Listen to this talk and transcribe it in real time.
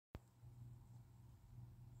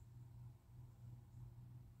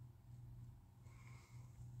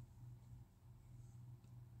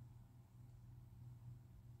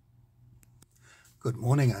Good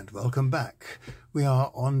morning and welcome back. We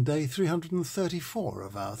are on day 334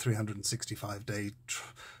 of our 365-day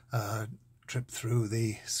trip through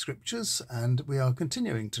the scriptures, and we are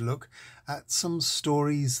continuing to look at some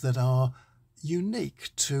stories that are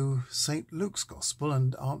unique to St. Luke's Gospel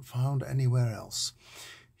and aren't found anywhere else.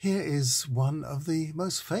 Here is one of the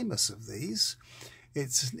most famous of these.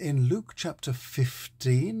 It's in Luke chapter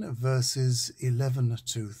 15, verses 11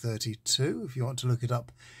 to 32, if you want to look it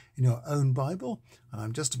up in your own Bible. And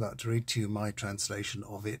I'm just about to read to you my translation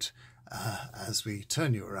of it as we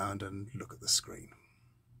turn you around and look at the screen.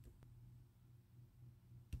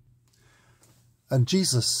 And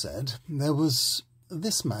Jesus said, "There was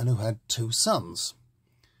this man who had 2 sons.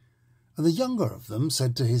 And the younger of them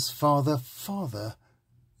said to his father, 'Father,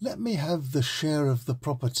 let me have the share of the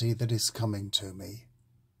property that is coming to me.'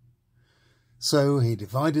 So he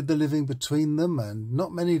divided the living between them, and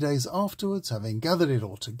not many days afterwards, having gathered it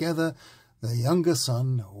all together, the younger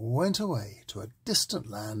son went away to a distant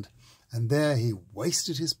land, and there he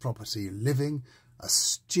wasted his property, living a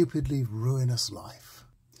stupidly ruinous life.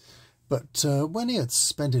 But when he had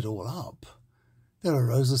spent it all up, there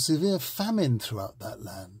arose a severe famine throughout that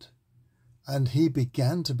land, and he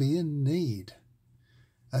began to be in need.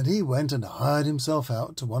 And he went and hired himself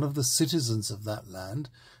out to one of the citizens of that land,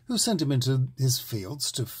 who sent him into his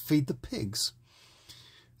fields to feed the pigs.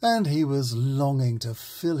 And he was longing to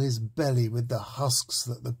fill his belly with the husks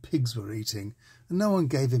that the pigs were eating, and no one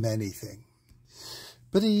gave him anything.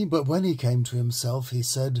 But when he came to himself, he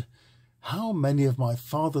said, 'How many of my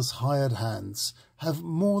father's hired hands have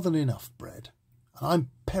more than enough bread, and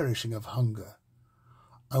I'm perishing of hunger?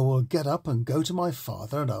 I will get up and go to my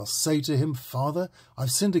father, and I'll say to him, Father,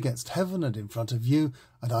 I've sinned against heaven and in front of you,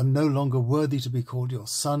 and I'm no longer worthy to be called your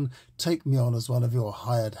son. Take me on as one of your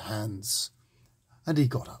hired hands.' And he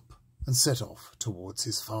got up and set off towards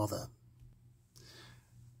his father.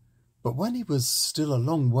 But when he was still a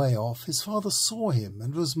long way off, his father saw him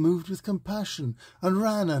and was moved with compassion, and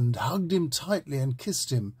ran and hugged him tightly and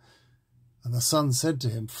kissed him. And the son said to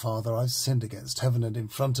him, 'Father, I've sinned against heaven and in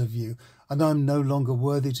front of you, and I'm no longer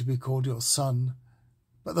worthy to be called your son.'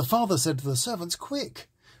 But the father said to the servants, 'Quick,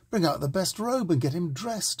 bring out the best robe and get him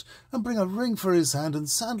dressed, and bring a ring for his hand and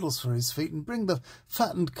sandals for his feet, and bring the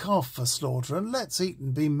fattened calf for slaughter, and let's eat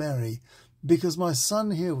and be merry. Because my son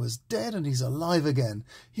here was dead and he's alive again.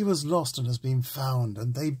 He was lost and has been found.'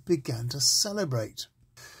 And they began to celebrate.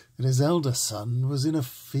 And his elder son was in a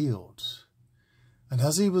field. And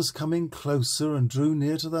as he was coming closer and drew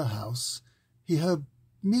near to the house, he heard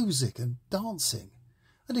music and dancing.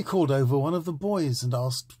 And he called over one of the boys and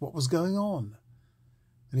asked what was going on.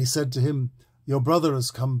 And he said to him, 'Your brother has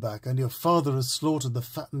come back, and your father has slaughtered the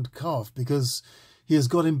fattened calf, because he has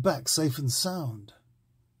got him back safe and sound.'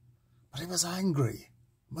 But he was angry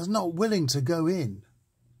and was not willing to go in.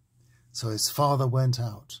 So his father went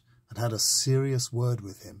out and had a serious word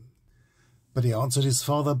with him. But he answered his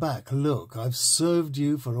father back, 'Look, I've served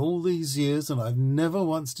you for all these years, and I've never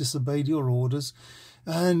once disobeyed your orders,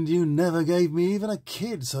 and you never gave me even a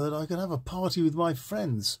kid so that I could have a party with my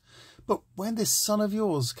friends. But when this son of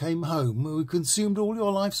yours came home, who consumed all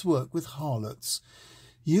your life's work with harlots,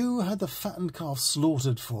 you had the fattened calf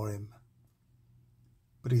slaughtered for him.'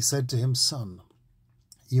 But he said to him, 'Son,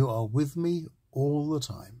 you are with me all the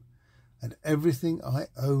time, and everything I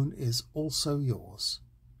own is also yours.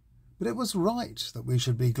 But it was right that we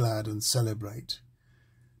should be glad and celebrate,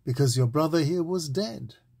 because your brother here was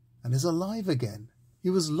dead and is alive again. He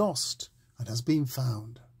was lost and has been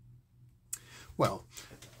found.'" Well,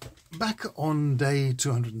 back on day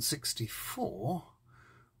 264,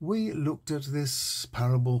 we looked at this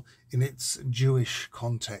parable in its Jewish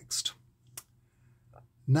context.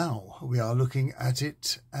 Now we are looking at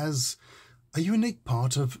it as a unique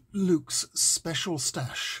part of Luke's special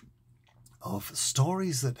stash of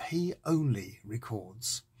stories that he only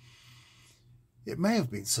records. It may have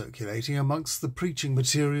been circulating amongst the preaching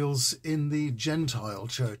materials in the Gentile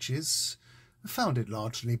churches, founded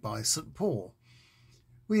largely by St. Paul.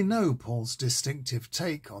 We know Paul's distinctive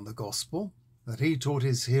take on the gospel, that he taught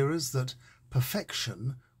his hearers that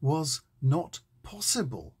perfection was not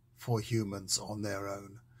possible for humans on their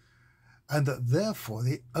own, and that therefore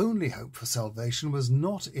the only hope for salvation was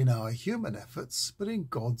not in our human efforts, but in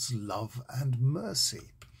God's love and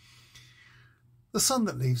mercy. The son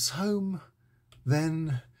that leaves home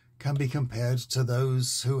then can be compared to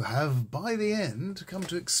those who have, by the end, come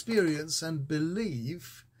to experience and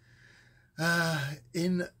believe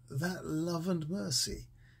in that love and mercy,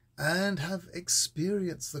 and have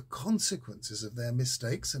experienced the consequences of their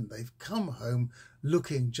mistakes, and they've come home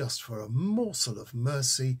looking just for a morsel of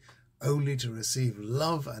mercy only to receive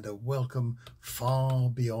love and a welcome far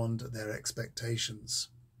beyond their expectations.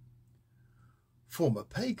 Former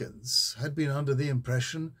pagans had been under the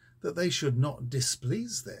impression that they should not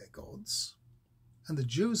displease their gods, and the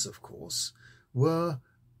Jews, of course, were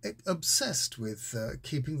obsessed with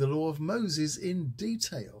keeping the law of Moses in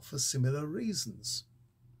detail for similar reasons.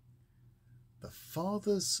 The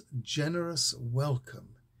Father's generous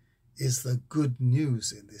welcome is the good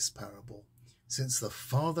news in this parable, since the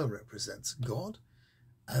Father represents God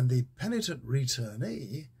and the penitent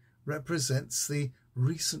returnee represents the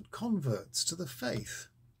recent converts to the faith.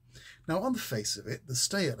 Now, on the face of it, the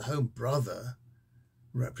stay-at-home brother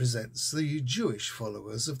represents the Jewish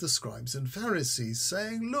followers of the scribes and Pharisees,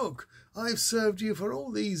 saying, "Look, I've served you for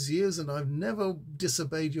all these years and I've never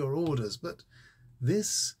disobeyed your orders, but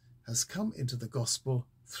this has come into the gospel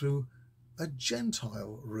through a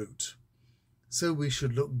Gentile route. So we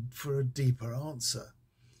should look for a deeper answer.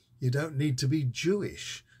 You don't need to be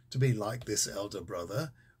Jewish to be like this elder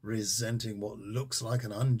brother, resenting what looks like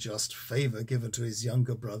an unjust favour given to his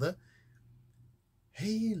younger brother.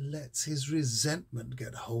 He lets his resentment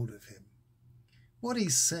get hold of him. What he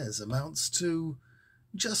says amounts to,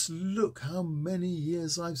 'Just look how many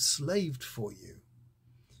years I've slaved for you.'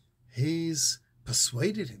 He's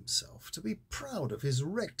persuaded himself to be proud of his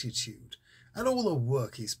rectitude and all the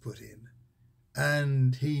work he's put in,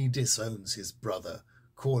 and he disowns his brother,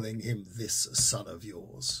 calling him this son of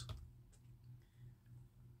yours."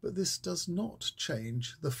 But this does not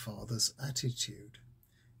change the Father's attitude.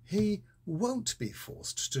 He won't be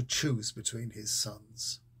forced to choose between his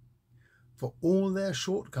sons. For all their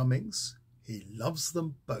shortcomings, he loves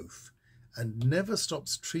them both and never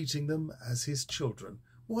stops treating them as his children,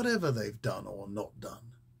 whatever they've done or not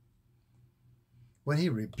done. When he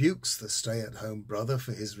rebukes the stay-at-home brother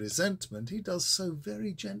for his resentment, he does so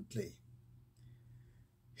very gently.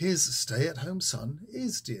 His stay-at-home son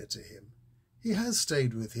is dear to him. He has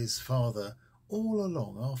stayed with his father all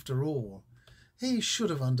along after all. He should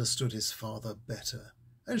have understood his father better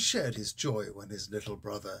and shared his joy when his little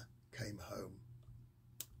brother came home.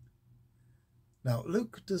 Now,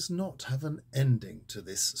 Luke does not have an ending to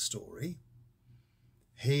this story.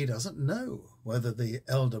 He doesn't know whether the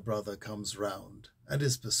elder brother comes round and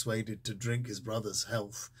is persuaded to drink his brother's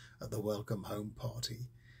health at the welcome home party.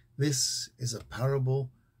 This is a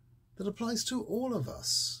parable that applies to all of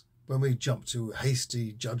us when we jump to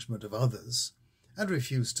hasty judgment of others and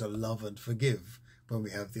refuse to love and forgive when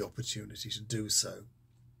we have the opportunity to do so.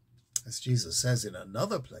 As Jesus says in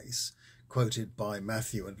another place, quoted by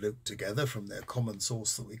Matthew and Luke together from their common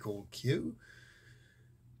source that we call Q,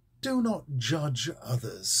 "Do not judge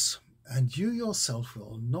others, and you yourself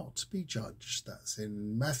will not be judged." That's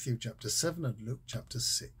in Matthew chapter 7 and Luke chapter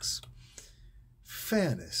 6.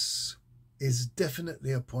 Fairness is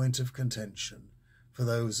definitely a point of contention for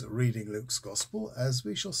those reading Luke's Gospel, as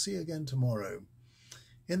we shall see again tomorrow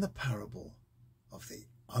in the parable of the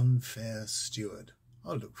unfair steward.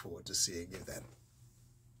 I'll look forward to seeing you then.